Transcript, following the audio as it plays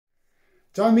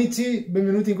Ciao amici,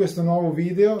 benvenuti in questo nuovo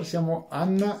video, siamo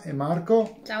Anna e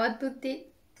Marco. Ciao a tutti!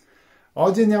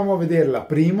 Oggi andiamo a vedere la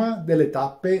prima delle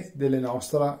tappe delle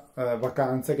nostre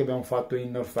vacanze che abbiamo fatto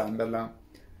in Northumberland.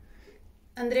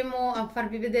 Andremo a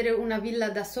farvi vedere una villa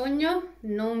da sogno,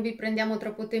 non vi prendiamo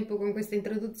troppo tempo con questa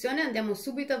introduzione, andiamo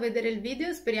subito a vedere il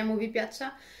video, speriamo vi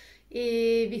piaccia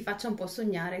e vi faccia un po'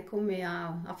 sognare come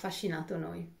ha affascinato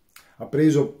noi. Ha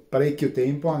preso parecchio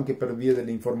tempo anche per via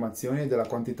delle informazioni e della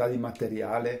quantità di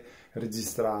materiale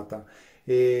registrata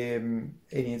e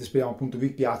niente, speriamo appunto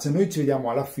vi piaccia. Noi ci vediamo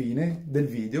alla fine del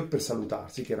video per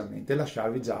salutarci chiaramente e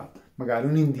lasciarvi già magari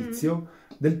un indizio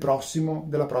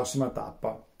della prossima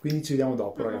tappa. Quindi ci vediamo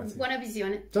dopo, ragazzi. Buona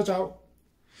visione. Ciao ciao.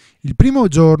 Il primo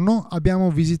giorno abbiamo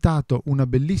visitato una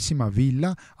bellissima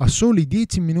villa a soli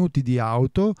 10 minuti di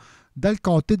auto dal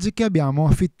cottage che abbiamo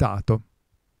affittato.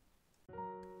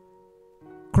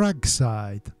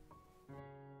 Cragside.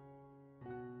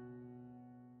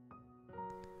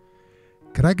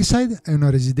 Cragside è una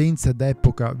residenza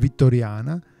d'epoca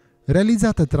vittoriana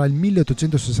realizzata tra il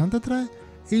 1863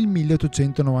 e il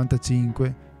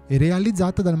 1895 e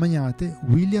realizzata dal magnate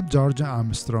William George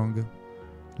Armstong.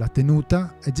 La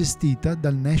tenuta è gestita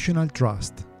dal National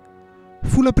Trust.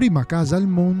 Fu la prima casa al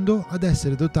mondo ad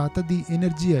essere dotata di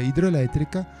energia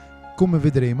idroelettrica, come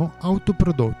vedremo,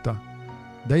 autoprodotta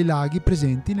dai laghi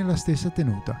presenti nella stessa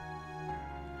tenuta.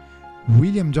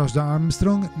 William George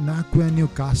Armstrong nacque a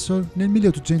Newcastle nel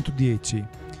 1810.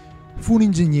 Fu un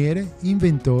ingegnere,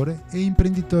 inventore e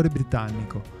imprenditore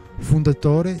britannico,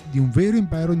 fondatore di un vero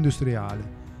impero industriale.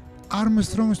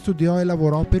 Armstrong studiò e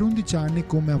lavorò per 11 anni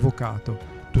come avvocato,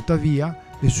 tuttavia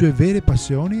le sue vere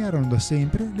passioni erano da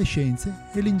sempre le scienze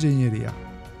e l'ingegneria.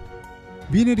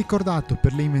 Viene ricordato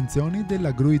per le invenzioni della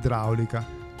gru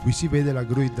idraulica. Qui si vede la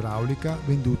gru idraulica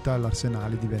venduta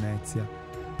all'Arsenale di Venezia,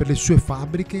 per le sue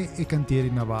fabbriche e cantieri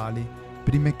navali,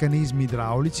 per i meccanismi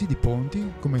idraulici di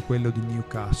ponti come quello di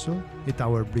Newcastle e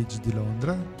Tower Bridge di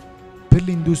Londra, per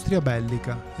l'industria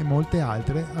bellica e molte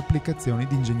altre applicazioni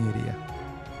di ingegneria.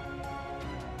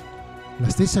 La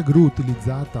stessa gru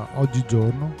utilizzata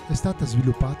oggigiorno è stata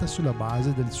sviluppata sulla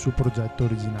base del suo progetto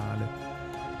originale.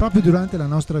 Proprio durante la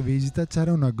nostra visita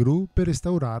c'era una gru per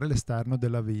restaurare l'esterno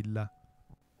della villa.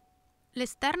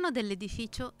 L'esterno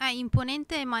dell'edificio è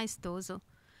imponente e maestoso.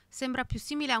 Sembra più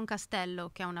simile a un castello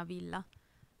che a una villa.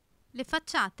 Le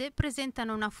facciate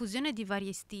presentano una fusione di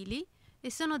vari stili e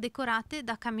sono decorate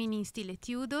da camini in stile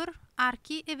Tudor,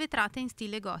 archi e vetrate in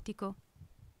stile gotico.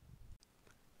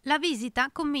 La visita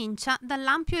comincia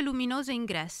dall'ampio e luminoso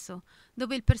ingresso,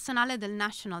 dove il personale del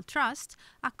National Trust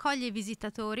accoglie i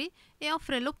visitatori e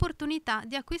offre l'opportunità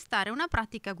di acquistare una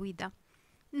pratica guida.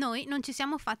 Noi non ci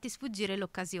siamo fatti sfuggire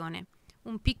l'occasione.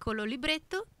 Un piccolo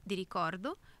libretto, di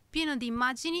ricordo, pieno di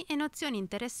immagini e nozioni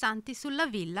interessanti sulla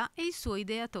villa e il suo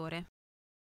ideatore.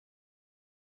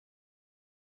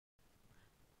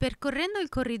 Percorrendo il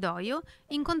corridoio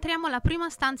incontriamo la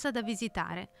prima stanza da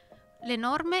visitare,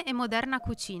 l'enorme e moderna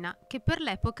cucina, che per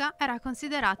l'epoca era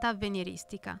considerata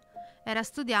avveniristica. Era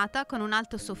studiata con un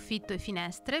alto soffitto e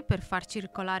finestre per far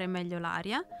circolare meglio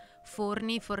l'aria,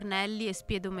 forni, fornelli e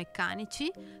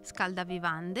spiedomeccanici,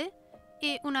 scaldavivande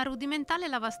e una rudimentale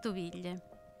lavastoviglie.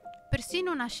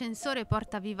 Persino un ascensore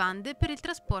portavivande per il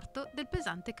trasporto del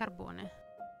pesante carbone.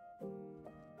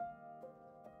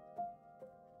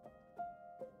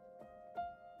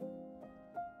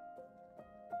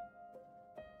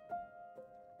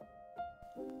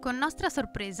 Con nostra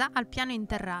sorpresa, al piano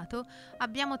interrato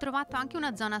abbiamo trovato anche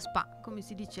una zona spa, come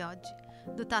si dice oggi,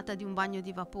 dotata di un bagno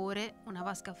di vapore, una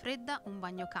vasca fredda, un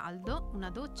bagno caldo,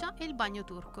 una doccia e il bagno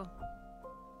turco.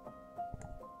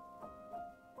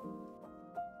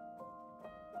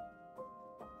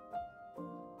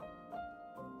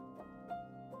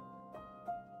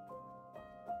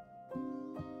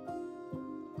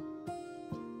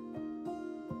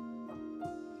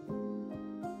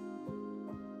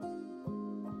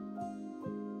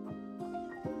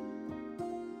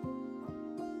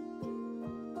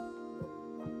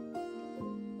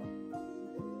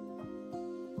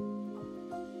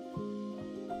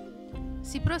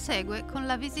 Si prosegue con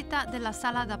la visita della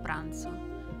sala da pranzo,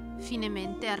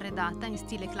 finemente arredata in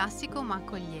stile classico ma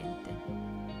accogliente.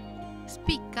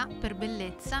 Spicca per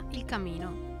bellezza il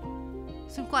camino,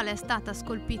 sul quale è stata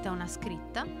scolpita una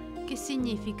scritta che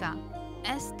significa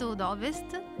 «Est od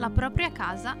ovest, la propria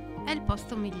casa è il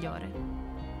posto migliore».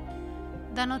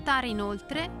 Da notare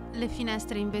inoltre le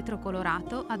finestre in vetro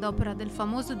colorato ad opera del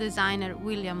famoso designer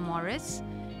William Morris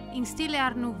in stile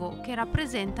Art Nouveau che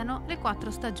rappresentano le 4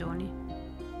 stagioni.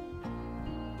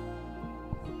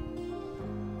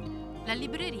 La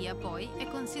libreria poi è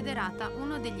considerata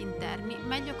uno degli interni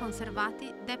meglio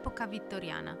conservati d'epoca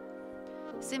vittoriana.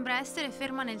 Sembra essere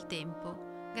ferma nel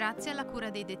tempo, grazie alla cura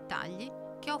dei dettagli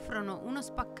che offrono uno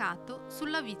spaccato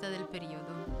sulla vita del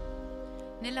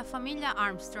periodo. Nella famiglia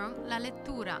Armstrong la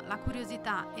lettura, la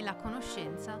curiosità e la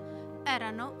conoscenza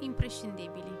erano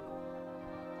imprescindibili.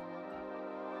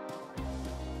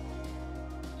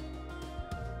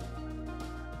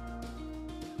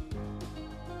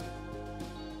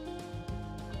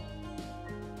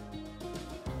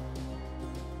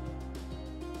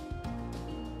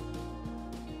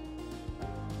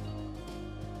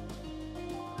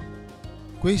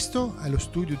 Questo è lo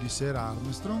studio di Sir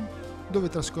Armstrong, dove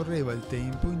trascorreva il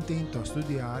tempo intento a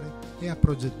studiare e a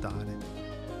progettare.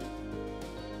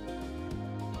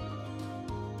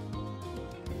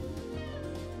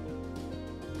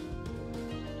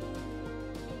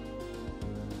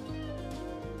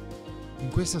 In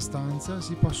questa stanza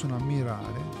si possono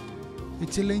ammirare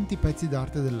eccellenti pezzi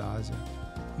d'arte dell'Asia,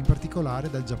 in particolare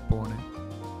dal Giappone.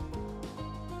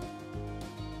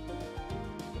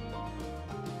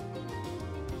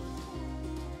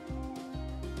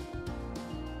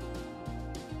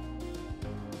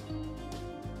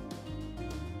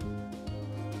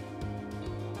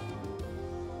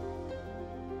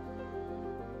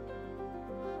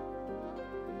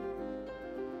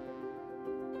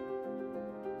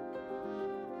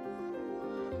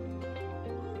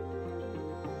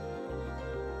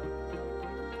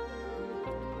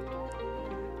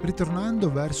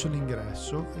 Ritornando verso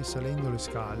l'ingresso e salendo le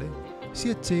scale, si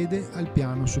accede al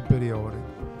piano superiore.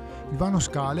 Il vano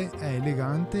scale è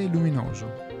elegante e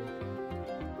luminoso.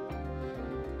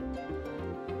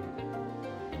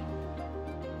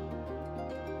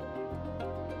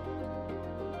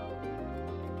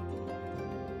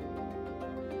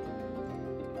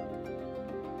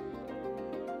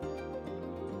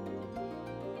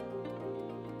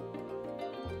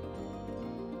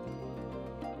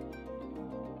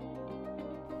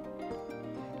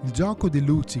 Il gioco di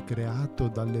luci creato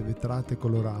dalle vetrate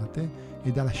colorate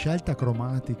e dalla scelta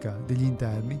cromatica degli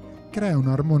interni crea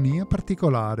un'armonia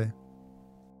particolare.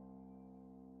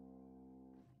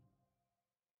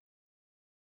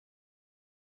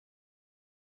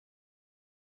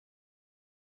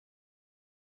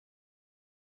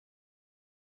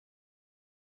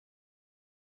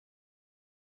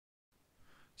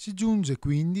 Si giunge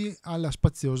quindi alla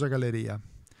spaziosa galleria.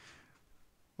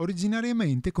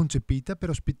 Originariamente concepita per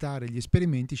ospitare gli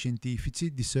esperimenti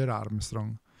scientifici di Sir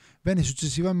Armstrong, venne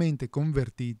successivamente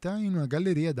convertita in una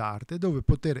galleria d'arte dove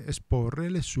poter esporre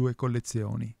le sue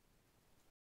collezioni.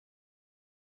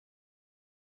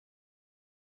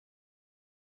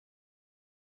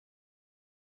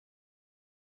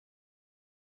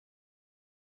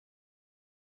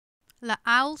 La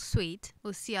Owl Suite,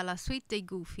 ossia la suite dei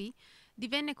gufi,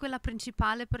 divenne quella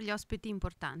principale per gli ospiti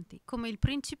importanti, come il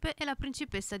principe e la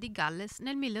principessa di Galles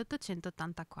nel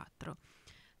 1884.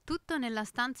 Tutto nella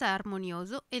stanza è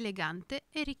armonioso, elegante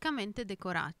e riccamente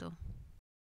decorato.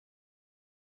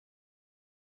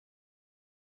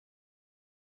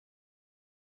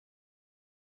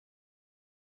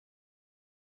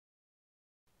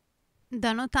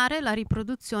 Da notare la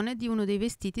riproduzione di uno dei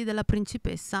vestiti della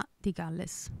principessa di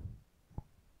Galles.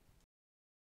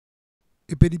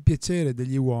 E per il piacere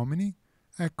degli uomini,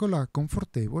 ecco la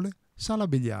confortevole sala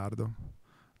biliardo,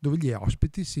 dove gli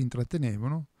ospiti si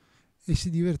intrattenevano e si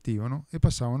divertivano e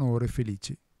passavano ore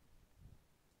felici.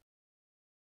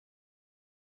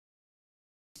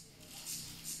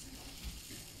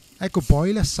 Ecco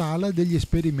poi la sala degli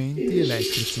esperimenti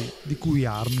elettrici, di cui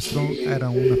Armstrong era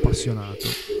un appassionato.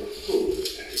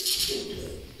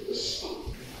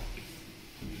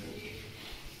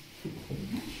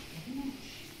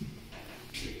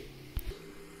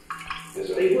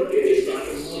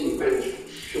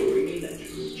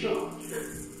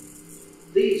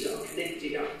 These are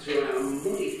connected up to our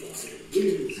modified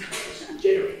William George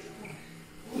generator.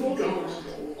 Lord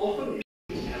Armstrong often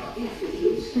used our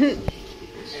influence,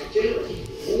 our generator,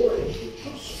 more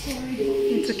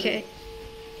It's okay.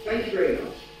 Thank you very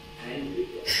much. And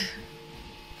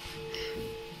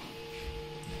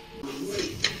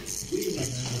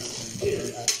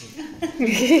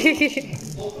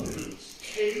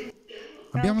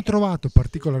Abbiamo trovato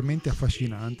particolarmente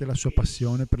affascinante la sua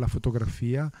passione per la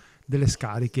fotografia delle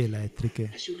scariche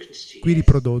elettriche, qui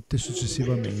riprodotte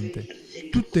successivamente,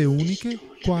 tutte uniche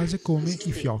quasi come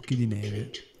i fiocchi di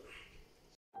neve.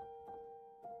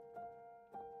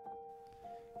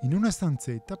 In una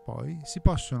stanzetta poi si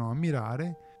possono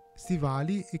ammirare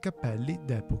stivali e cappelli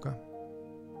d'epoca.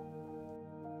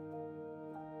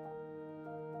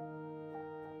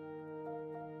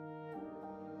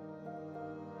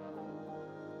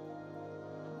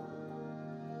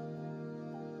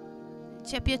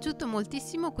 Ci è piaciuto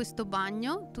moltissimo questo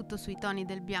bagno, tutto sui toni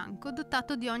del bianco,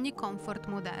 dotato di ogni comfort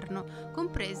moderno,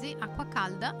 compresi acqua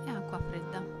calda e acqua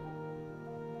fredda.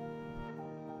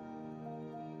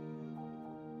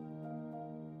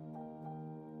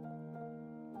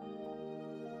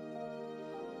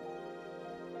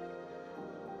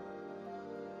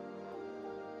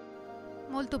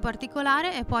 Molto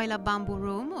particolare è poi la bamboo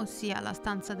room, ossia la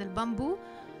stanza del bambù,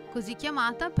 così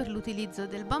chiamata per l'utilizzo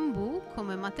del bambù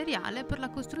come materiale per la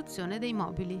costruzione dei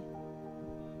mobili.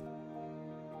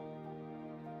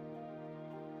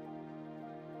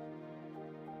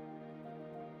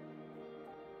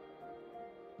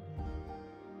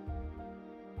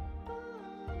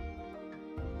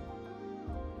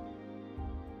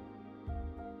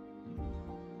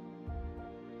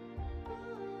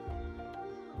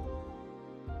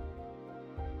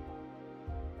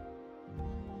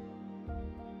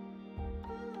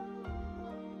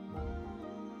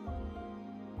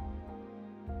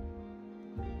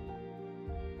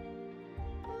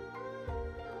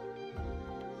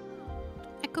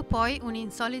 Ecco poi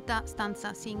un'insolita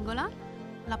stanza singola.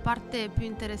 La parte più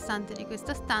interessante di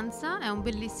questa stanza è un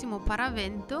bellissimo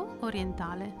paravento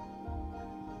orientale.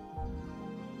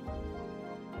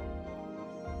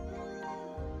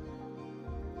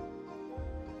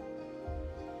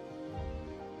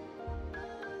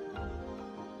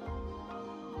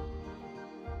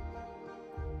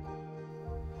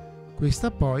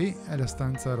 Questa poi è la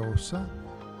stanza rossa,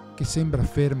 che sembra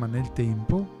ferma nel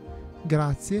tempo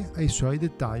grazie ai suoi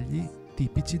dettagli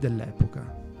tipici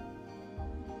dell'epoca.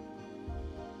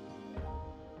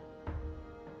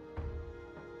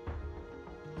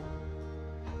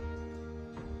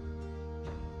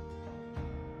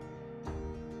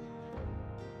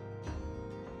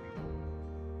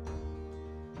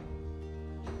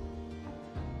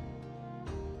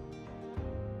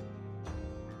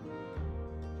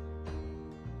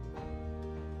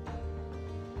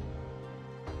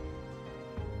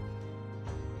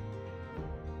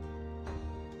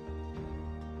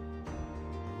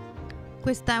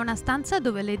 Questa è una stanza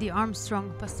dove Lady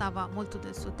Armstrong passava molto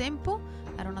del suo tempo.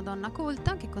 Era una donna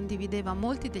colta che condivideva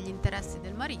molti degli interessi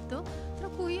del marito, tra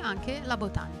cui anche la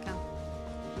botanica.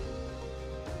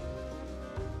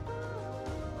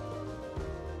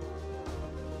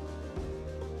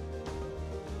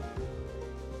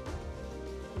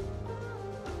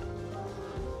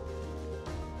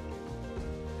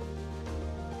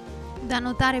 Da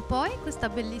notare poi questa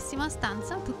bellissima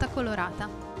stanza tutta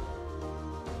colorata.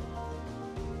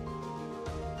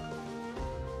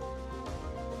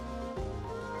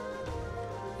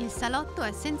 Il salotto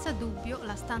è senza dubbio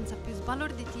la stanza più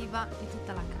sbalorditiva di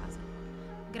tutta la casa,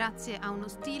 grazie a uno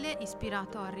stile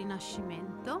ispirato al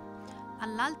Rinascimento,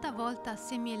 all'alta volta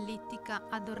semi-ellittica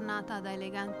adornata da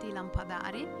eleganti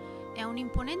lampadari e a un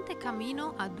imponente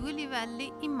camino a 2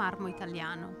 livelli in marmo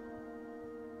italiano.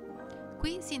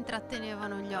 Qui si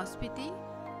intrattenevano gli ospiti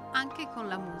anche con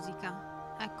la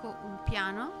musica. Ecco un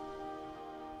piano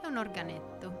e un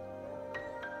organetto.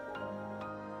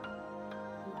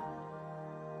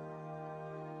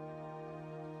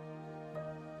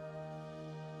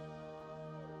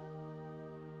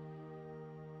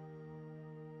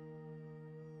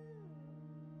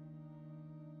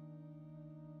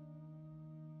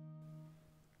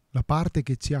 La parte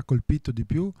che ci ha colpito di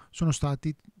più sono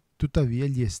stati tuttavia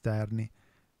gli esterni.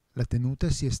 La tenuta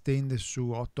si estende su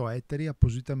 8 ettari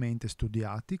appositamente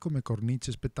studiati come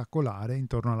cornice spettacolare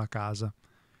intorno alla casa.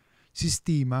 Si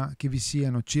stima che vi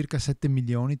siano circa 7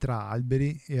 milioni tra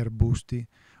alberi e arbusti.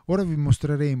 Ora vi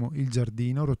mostreremo il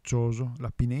giardino roccioso,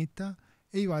 la pineta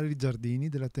e i vari giardini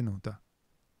della tenuta.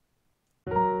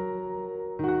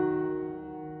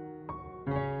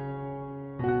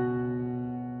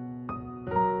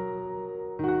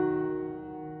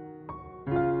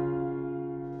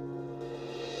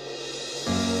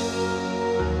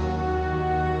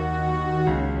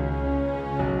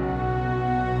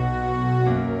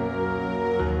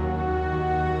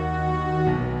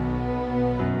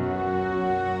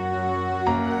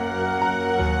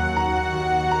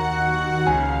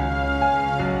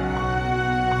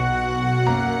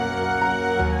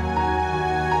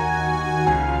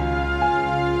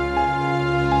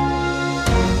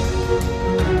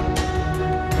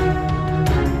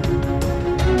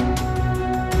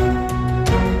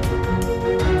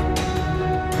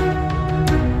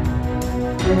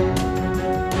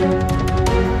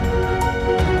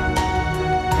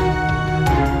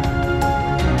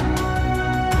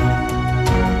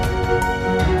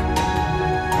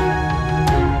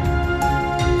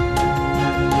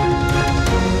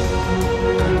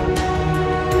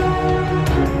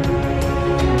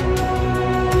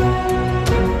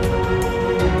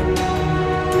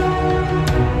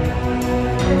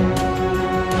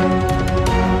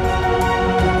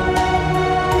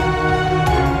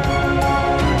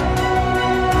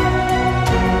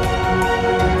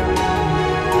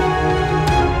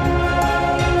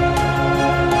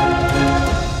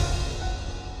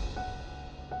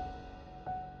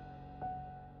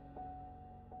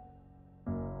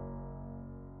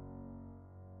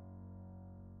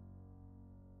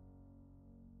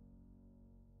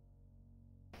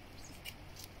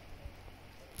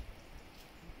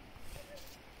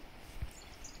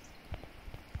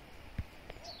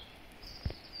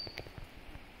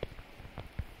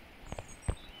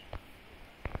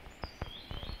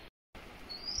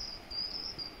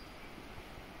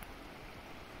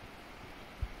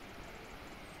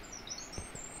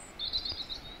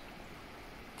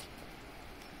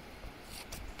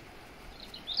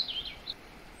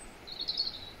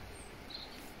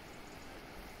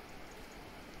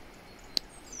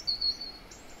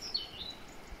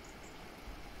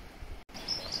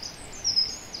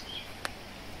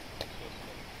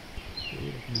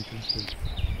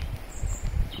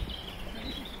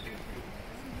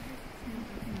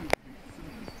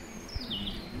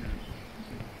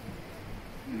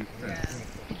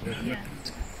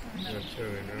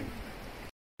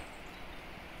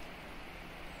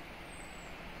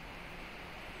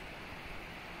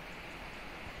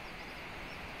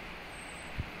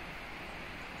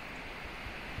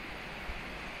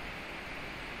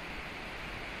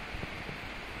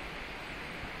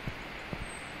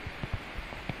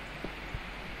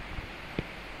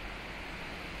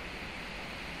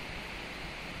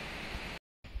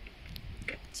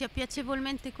 ci ha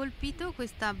piacevolmente colpito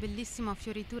questa bellissima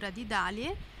fioritura di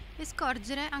dalie e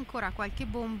scorgere ancora qualche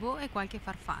bombo e qualche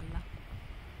farfalla.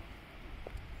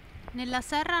 Nella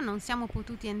serra non siamo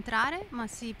potuti entrare, ma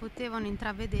si potevano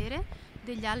intravedere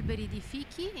degli alberi di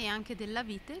fichi e anche della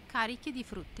vite carichi di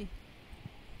frutti.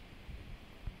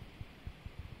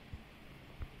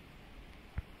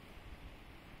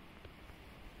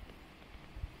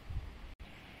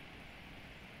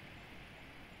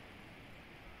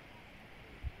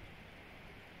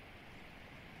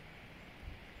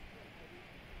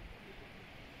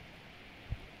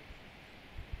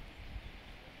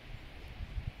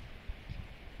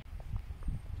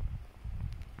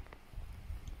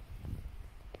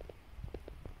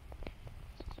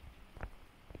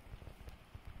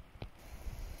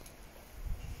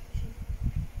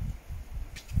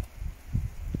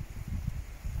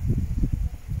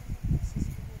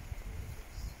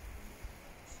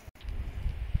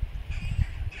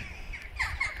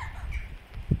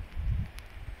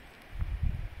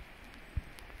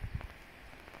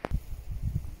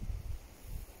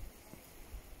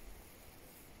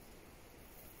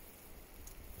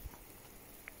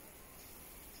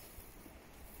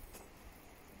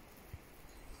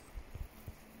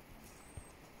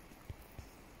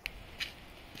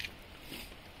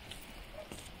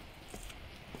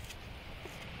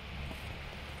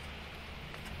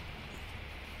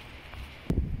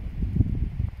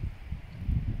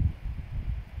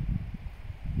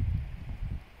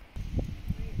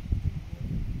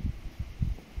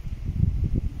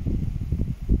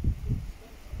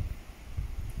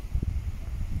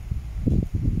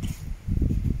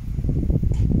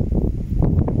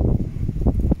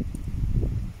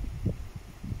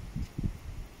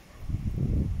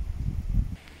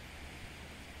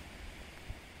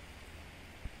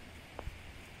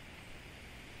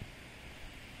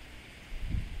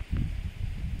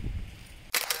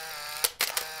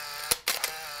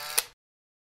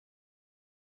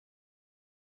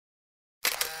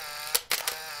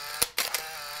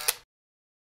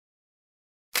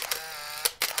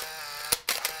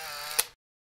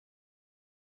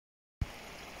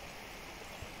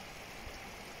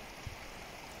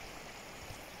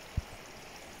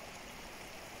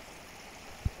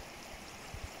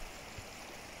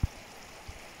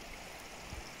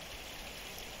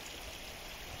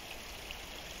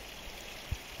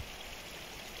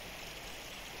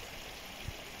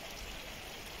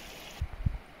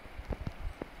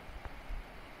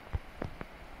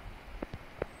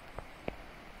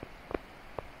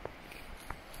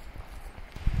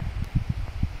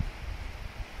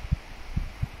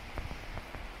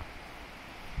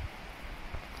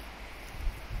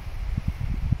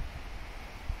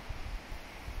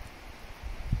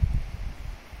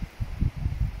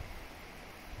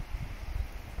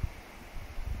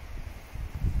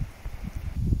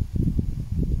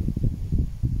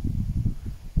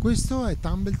 Questo è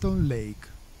Tumbleton Lake,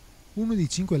 uno dei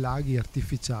 5 laghi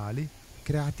artificiali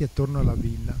creati attorno alla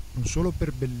villa, non solo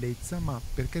per bellezza ma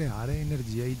per creare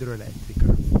energia idroelettrica.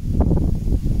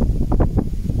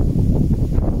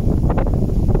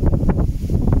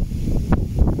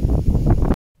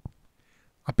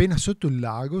 Appena sotto il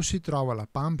lago si trova la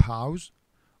pump house,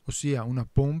 ossia una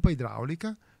pompa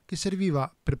idraulica che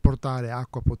serviva per portare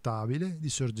acqua potabile di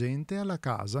sorgente alla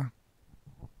casa.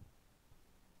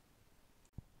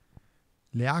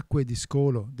 Le acque di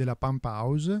scolo della pump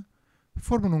house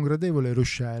formano un gradevole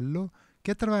ruscello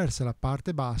che attraversa la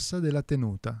parte bassa della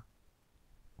tenuta.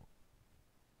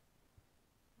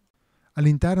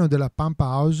 All'interno della pump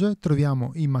house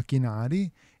troviamo i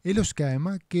macchinari e lo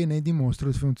schema che ne dimostra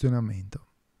il funzionamento.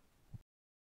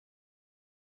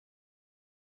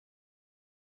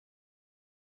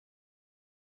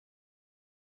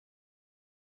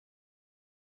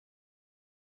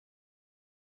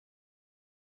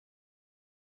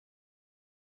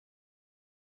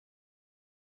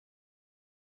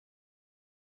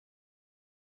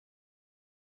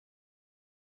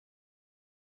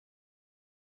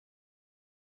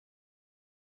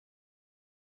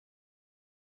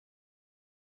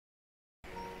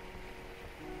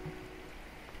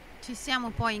 Ci siamo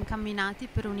poi incamminati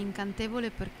per un incantevole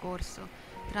percorso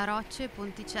tra rocce,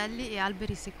 ponticelli e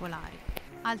alberi secolari,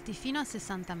 alti fino a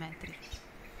 60 metri.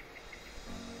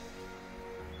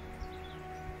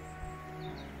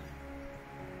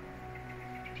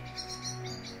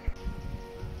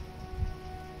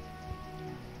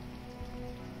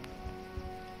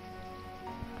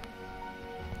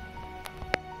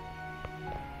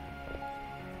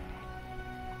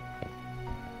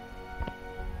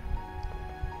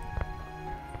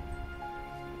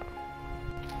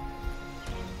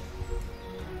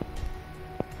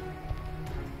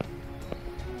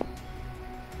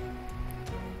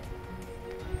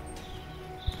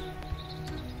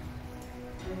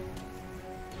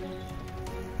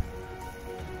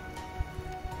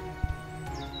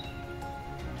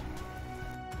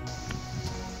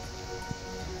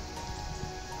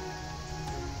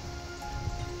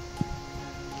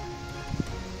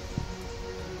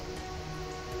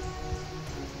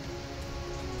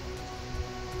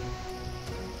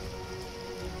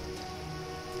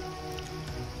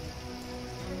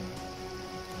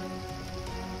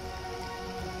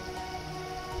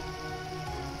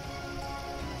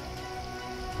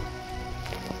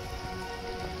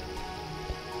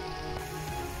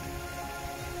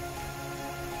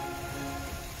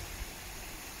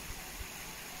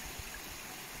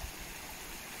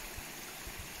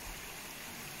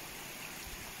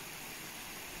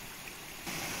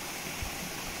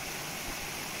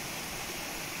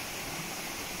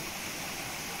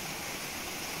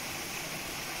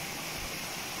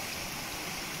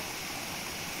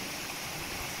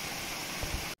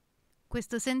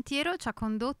 Questo sentiero ci ha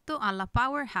condotto alla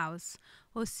powerhouse,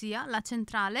 ossia la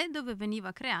centrale dove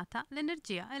veniva creata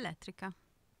l'energia elettrica.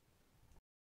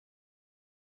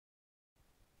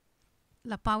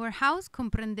 La powerhouse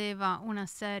comprendeva una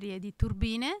serie di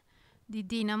turbine, di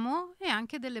dinamo e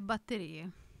anche delle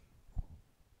batterie.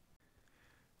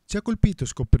 Ci ha colpito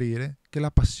scoprire che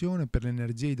la passione per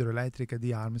l'energia idroelettrica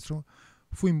di Armstrong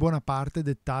fu in buona parte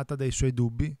dettata dai suoi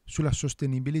dubbi sulla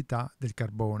sostenibilità del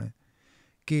carbone,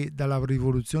 che dalla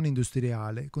rivoluzione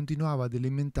industriale continuava ad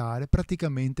alimentare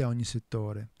praticamente ogni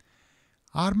settore.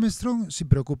 Armstrong si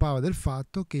preoccupava del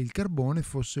fatto che il carbone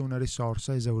fosse una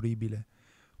risorsa esauribile.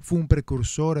 Fu un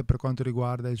precursore per quanto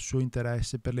riguarda il suo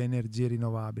interesse per le energie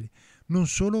rinnovabili, non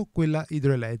solo quella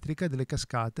idroelettrica delle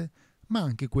cascate, ma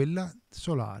anche quella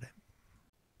solare.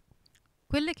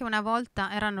 Quelle che una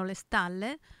volta erano le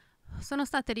stalle sono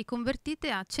state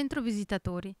riconvertite a centro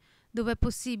visitatori, dove è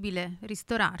possibile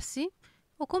ristorarsi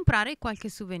o comprare qualche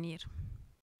souvenir.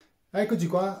 Eccoci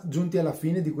qua, giunti alla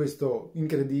fine di questo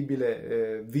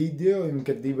incredibile video,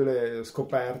 incredibile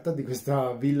scoperta di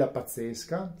questa villa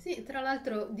pazzesca. Sì, tra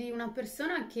l'altro di una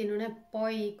persona che non è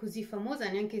poi così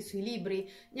famosa neanche sui libri,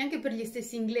 neanche per gli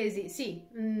stessi inglesi. Sì,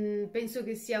 penso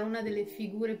che sia una delle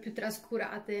figure più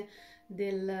trascurate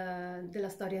della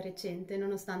storia recente,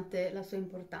 nonostante la sua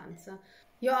importanza.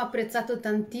 Io ho apprezzato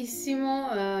tantissimo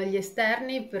gli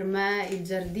esterni, per me i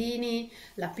giardini,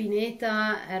 la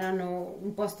pineta erano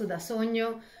un posto da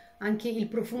sogno, anche il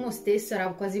profumo stesso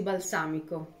era quasi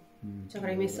balsamico, ci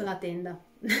avrei messo la tenda.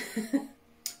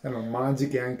 Erano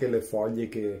magiche anche le foglie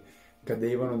che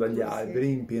cadevano dagli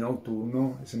alberi in pieno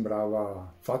autunno,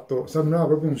 sembrava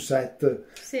proprio un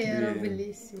set. Sì, era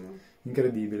bellissimo.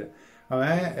 Incredibile. A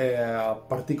me ha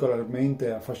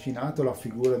particolarmente affascinato la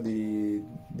figura di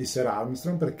Sir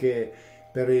Armstrong, perché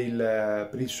per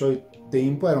il suo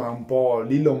tempo era un po'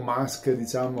 l'Elon Musk,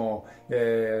 diciamo,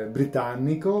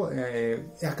 britannico, e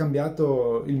ha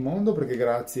cambiato il mondo perché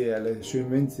grazie alle sue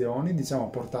invenzioni, diciamo, ha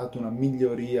portato una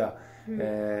miglioria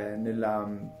nella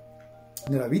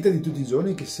vita di tutti i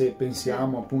giorni, che se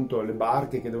pensiamo appunto alle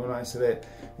barche che dovevano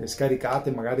essere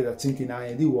scaricate magari da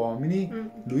centinaia di uomini,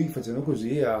 lui facendo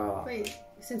così Poi,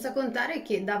 senza contare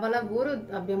che dava lavoro,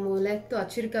 abbiamo letto, a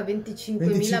circa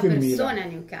 25.000 persone a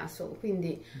Newcastle,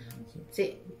 quindi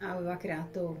sì, aveva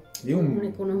creato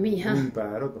un'economia. Un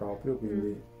impero proprio,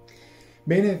 quindi...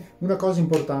 Bene, una cosa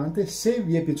importante, se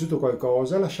vi è piaciuto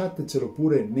qualcosa lasciatecelo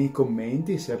pure nei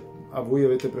commenti, se a voi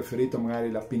avete preferito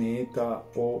magari la pineta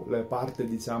o la parte,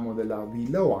 diciamo, della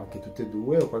villa, o anche tutte e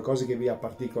due, o qualcosa che vi ha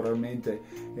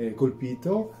particolarmente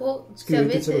colpito, o se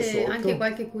scrivetecelo avete sotto. Anche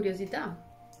qualche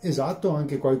curiosità. Esatto,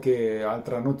 anche qualche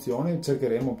altra nozione,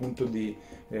 cercheremo appunto di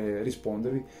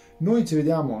rispondervi. Noi ci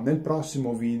vediamo nel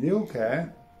prossimo video,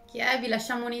 che vi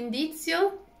lasciamo un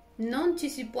indizio: non ci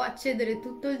si può accedere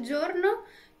tutto il giorno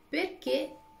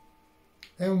perché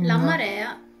la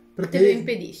marea te lo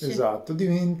impedisce. Esatto,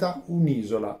 diventa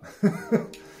un'isola.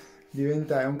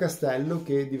 È un castello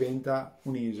che diventa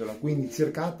un'isola, quindi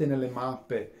cercate nelle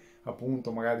mappe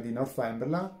appunto magari di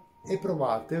Northumberland e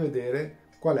provate a vedere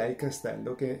qual è il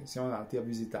castello che siamo andati a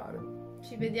visitare.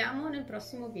 Ci vediamo nel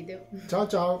prossimo video. Ciao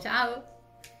ciao! Ciao!